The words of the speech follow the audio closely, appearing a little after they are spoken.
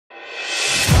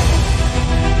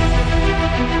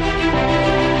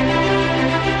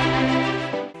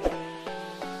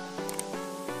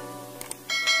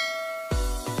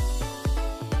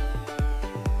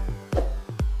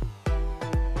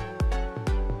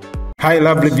Hi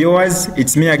lovely viewers,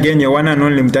 it's me again, your one and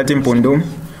only Mutati Mpundu.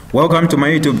 Welcome to my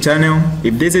YouTube channel.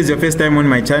 If this is your first time on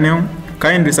my channel,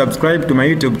 kindly subscribe to my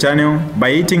YouTube channel by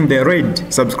hitting the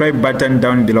red subscribe button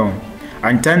down below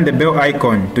and turn the bell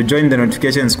icon to join the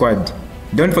notification squad.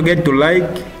 Don't forget to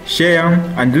like, share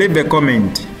and leave a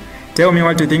comment. Tell me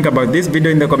what you think about this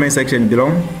video in the comment section below.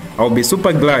 I'll be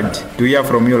super glad to hear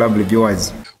from you lovely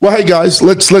viewers. Well, hey guys,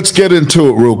 let's get into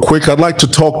it real quick. I'd like to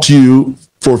talk to you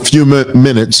for a few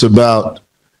minutes about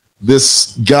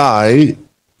this guy,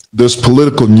 this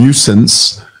political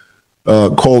nuisance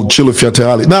called Chilufya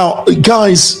Tayali. Now,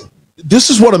 guys,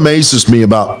 this is what amazes me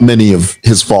about many of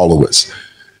his followers.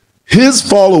 His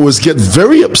followers get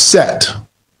very upset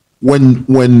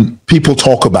when people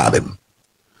talk about him.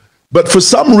 But for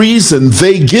some reason,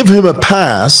 they give him a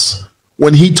pass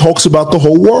when he talks about the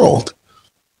whole world.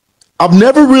 I've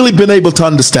never really been able to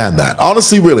understand that.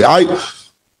 Honestly, really,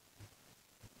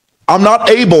 I'm not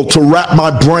able to wrap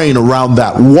my brain around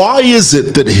that. Why is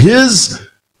it that his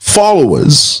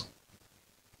followers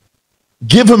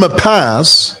give him a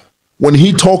pass when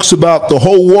he talks about the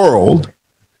whole world,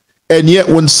 and yet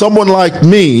when someone like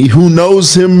me who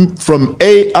knows him from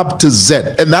A up to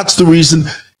Z, and that's the reason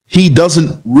he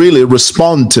doesn't really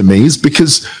respond to me, is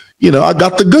because, you know, I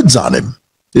got the goods on him,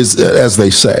 as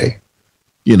they say.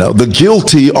 You know, the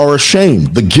guilty are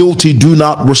ashamed. The guilty do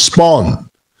not respond.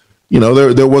 You know,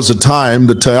 there was a time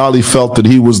that Tayali felt that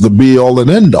he was the be-all and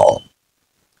end-all.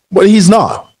 But he's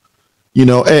not. You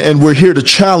know, and we're here to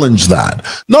challenge that.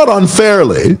 Not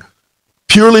unfairly,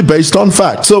 purely based on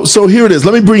fact. So here it is.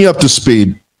 Let me bring you up to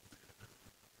speed.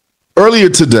 Earlier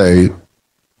today,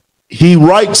 he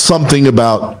writes something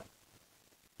about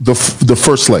the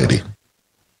First Lady.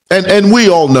 And we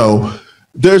all know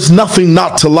there's nothing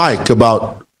not to like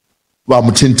about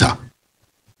Mutati.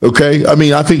 Okay, I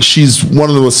mean, I think she's one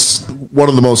of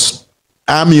the most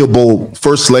amiable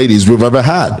first ladies we've ever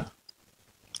had.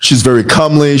 She's very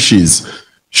comely. She's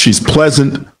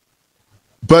pleasant.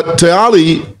 But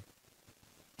Tayali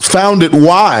found it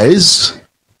wise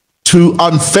to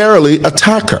unfairly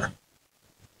attack her.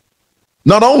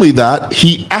 Not only that,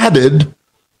 he added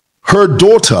her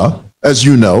daughter, as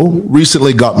you know,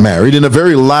 recently got married in a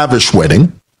very lavish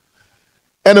wedding,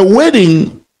 and a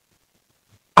wedding.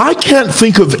 I can't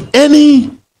think of anybody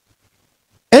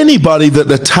that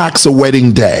attacks a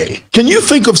wedding day. Can you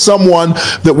think of someone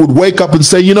that would wake up and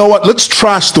say, you know what, let's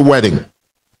trash the wedding.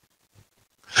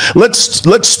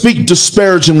 Let's speak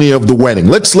disparagingly of the wedding.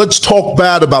 Let's talk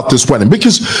bad about this wedding.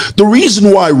 Because the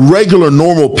reason why regular,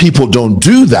 normal people don't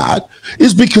do that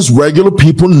is because regular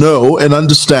people know and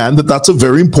understand that that's a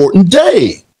very important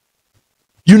day.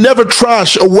 You never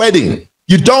trash a wedding.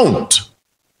 You don't.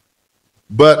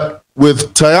 But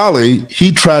with Tayali,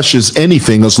 he trashes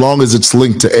anything as long as it's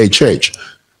linked to HH.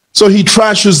 So he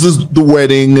trashes the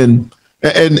wedding,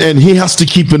 and he has to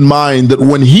keep in mind that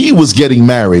when he was getting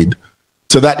married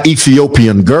to that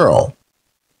Ethiopian girl,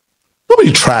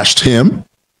 nobody trashed him.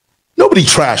 Nobody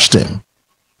trashed him.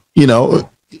 You know,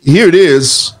 here it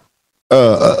is,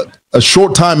 a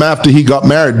short time after he got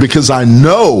married, because I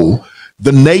know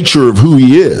the nature of who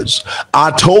he is.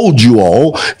 I told you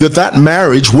all that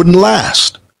marriage wouldn't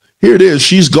last. Here it is.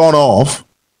 She's gone off.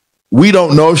 We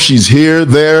don't know if she's here,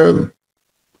 there,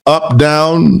 up,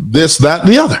 down, this, that, and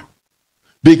the other,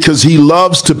 because he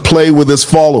loves to play with his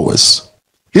followers.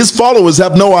 His followers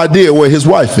have no idea where his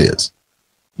wife is.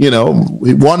 You know,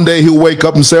 one day he'll wake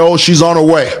up and say, oh, she's on her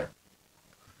way.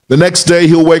 The next day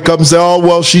he'll wake up and say, oh,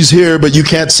 well, she's here, but you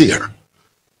can't see her.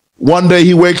 One day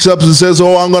he wakes up and says,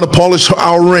 oh, I'm going to polish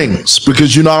our rings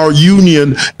because, you know, our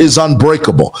union is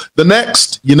unbreakable. The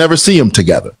next, you never see them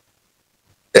together.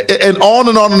 And on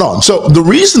and on and on. So the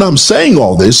reason I'm saying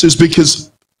all this is because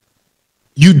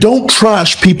you don't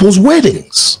trash people's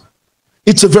weddings.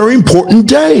 It's a very important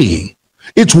day.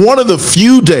 It's one of the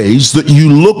few days that you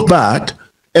look back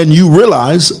and you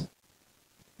realize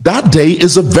that day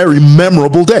is a very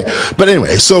memorable day. But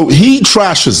anyway, so he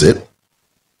trashes it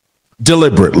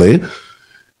deliberately,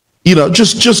 you know,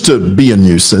 just to be a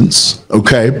nuisance,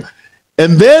 okay?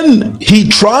 And then he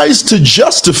tries to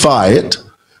justify it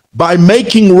by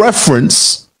making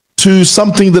reference to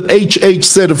something that HH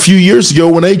said a few years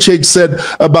ago when HH said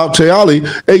about Tayali.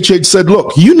 HH said,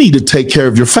 look, you need to take care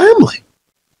of your family.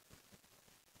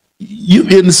 You,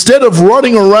 instead of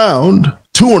running around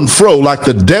to and fro like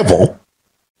the devil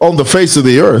on the face of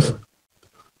the earth,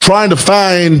 trying to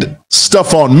find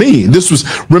stuff on me.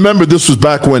 Remember, this was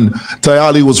back when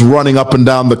Tayali was running up and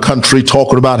down the country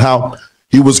talking about how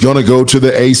he was going to go to the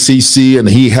ACC and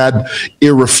he had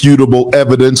irrefutable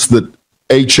evidence that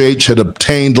HH had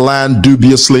obtained land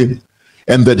dubiously.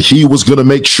 and that he was going to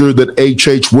make sure that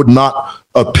HH would not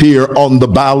appear on the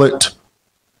ballot,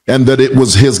 and that it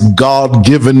was his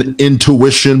God-given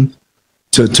intuition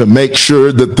to make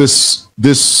sure that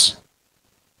this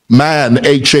man,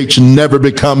 HH, never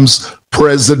becomes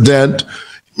president.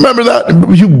 Remember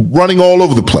that? You running all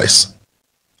over the place.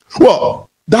 Well,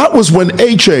 that was when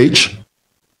HH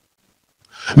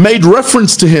made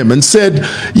reference to him and said,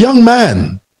 young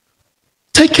man,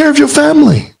 take care of your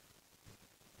family.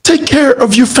 Take care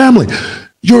of your family.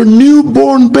 Your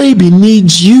newborn baby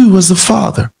needs you as a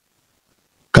father.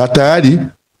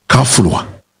 Katayali kafulwa.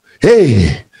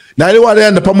 Hey,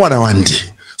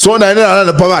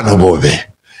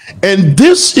 and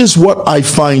this is what I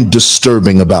find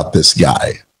disturbing about this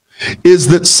guy, is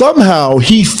that somehow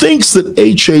he thinks that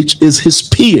HH is his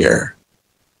peer.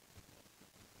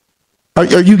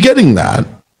 Are you getting that?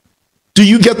 Do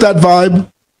you get that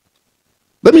vibe?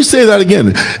 Let me say that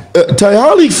again.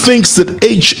 Tayali thinks that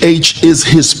HH is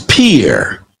his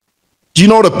peer. Do you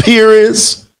know what a peer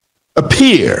is? A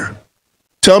peer.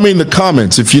 Tell me in the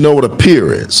comments if you know what a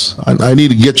peer is. I need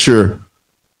to get your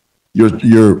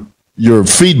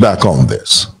feedback on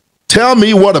this. Tell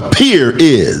me what a peer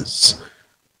is.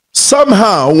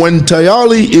 Somehow, when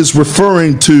Tayali is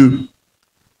referring to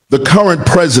the current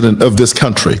president of this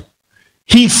country,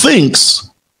 he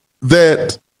thinks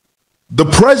that the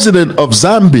president of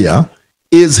Zambia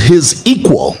is his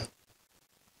equal.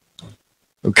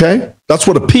 Okay? That's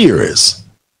what a peer is.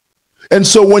 And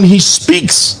so when he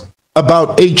speaks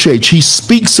about HH, he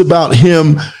speaks about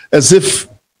him as if,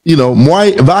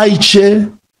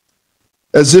 Mwewa,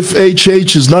 as if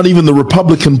HH is not even the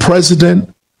Republican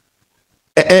president.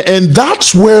 And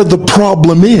that's where the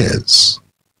problem is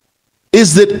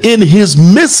that in his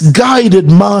misguided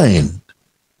mind,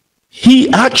 he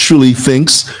actually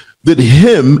thinks that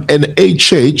him and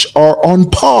HH are on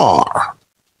par,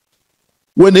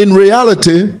 when in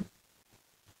reality,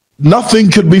 nothing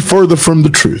could be further from the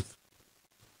truth.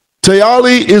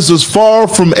 Tayali is as far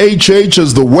from HH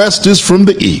as the West is from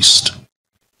the East.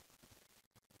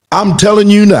 I'm telling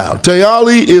you now,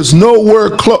 Tayali is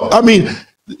nowhere close. I mean,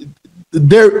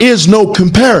 there is no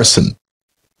comparison.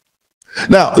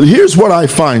 Now, here's what I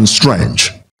find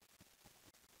strange.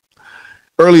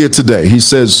 Earlier today, he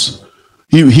says,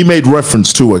 he made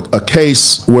reference to a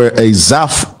case where a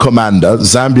ZAF commander,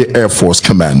 Zambia Air Force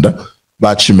commander,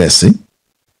 Bachimesi,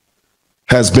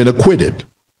 has been acquitted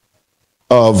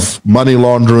of money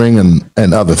laundering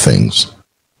and other things.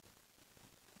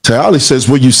 Tayali says,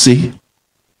 well, you see,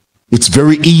 it's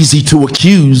very easy to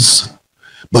accuse,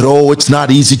 but it's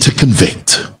not easy to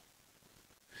convict.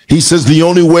 He says the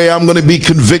only way I'm going to be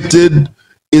convicted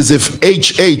is if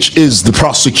HH is the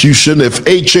prosecution, if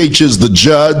HH is the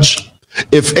judge,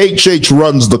 if HH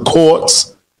runs the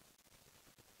courts.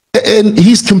 And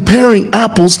he's comparing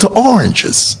apples to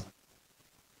oranges.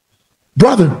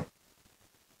 Brother,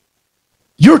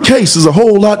 your case is a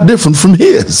whole lot different from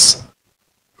his.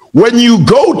 When you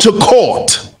go to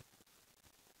court,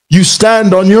 you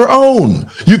stand on your own.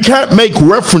 You can't make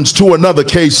reference to another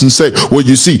case and say, well,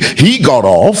 you see, he got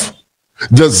off.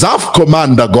 The ZAF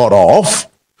commander got off.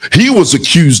 He was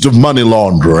accused of money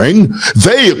laundering.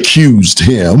 They accused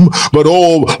him, but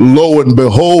lo and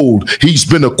behold, he's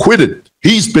been acquitted.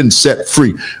 He's been set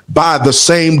free. By the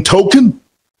same token,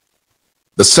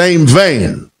 the same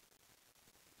vein,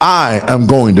 I am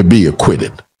going to be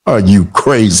acquitted. Are you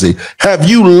crazy? Have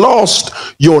you lost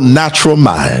your natural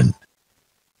mind?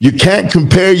 You can't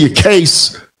compare your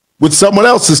case with someone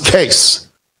else's case.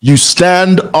 You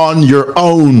stand on your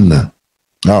own.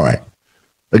 All right.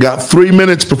 I got 3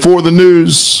 minutes before the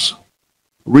news.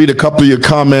 Read a couple of your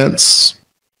comments.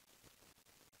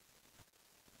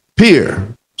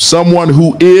 Peer, someone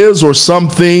who is or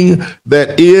something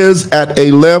that is at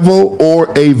a level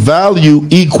or a value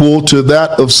equal to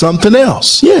that of something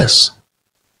else. Yes.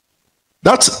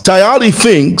 That's Tayali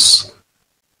thinks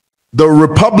the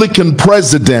Republican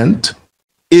president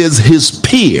is his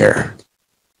peer.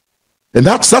 And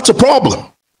that's a problem.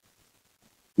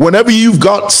 Whenever you've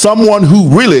got someone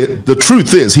who really, the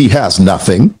truth is, he has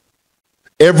nothing.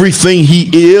 Everything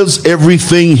he is,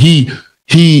 everything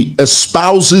he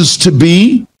espouses to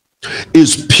be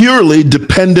is purely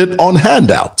dependent on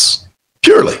handouts.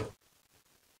 Purely.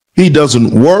 He doesn't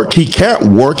work. He can't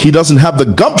work. He doesn't have the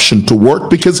gumption to work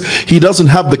because he doesn't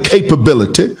have the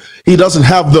capability. He doesn't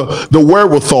have the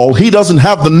wherewithal. He doesn't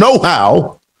have the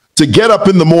know-how to get up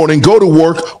in the morning, go to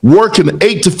work an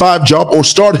 8-to-5 job, or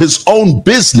start his own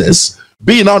business,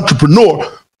 be an entrepreneur.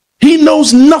 He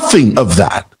knows nothing of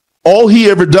that. All he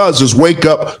ever does is wake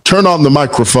up, turn on the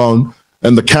microphone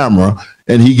and the camera,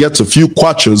 and he gets a few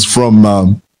kwaches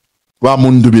from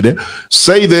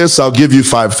Say this, I'll give you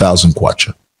 5,000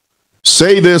 kwacha.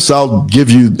 Say this, I'll give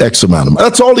you X amount of money.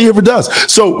 That's all he ever does.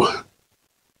 So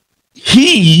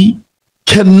he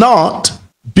cannot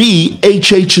be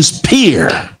HH's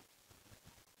peer.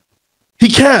 He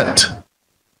can't.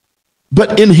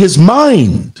 But in his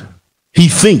mind, he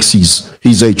thinks he's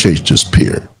HH's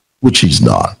peer, which he's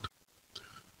not.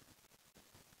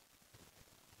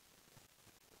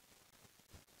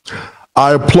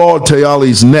 I applaud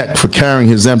Tayali's neck for carrying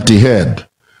his empty head.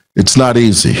 It's not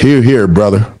easy. Here,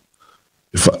 brother.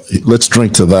 Let's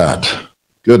drink to that.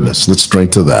 Goodness, let's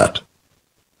drink to that.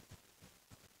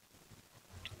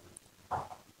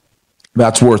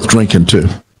 That's worth drinking too.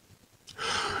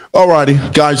 All righty,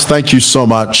 guys, thank you so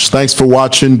much. Thanks for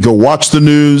watching. Go watch the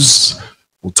news.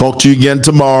 We'll talk to you again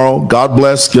tomorrow. God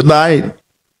bless. Good night.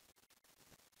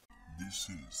 This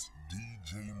is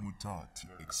DJ Mutati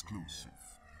exclusive.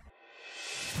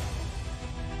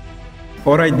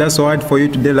 Alright, that's all for you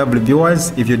today, lovely viewers.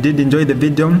 If you did enjoy the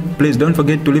video, please don't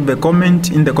forget to leave a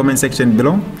comment in the comment section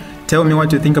below. Tell me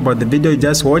what you think about the video you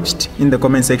just watched in the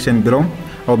comment section below.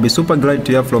 I'll be super glad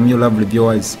to hear from you, lovely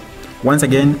viewers. Once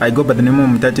again, I go by the name of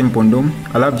Mutati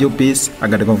Mpundu. I love you, peace, I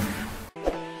gotta go.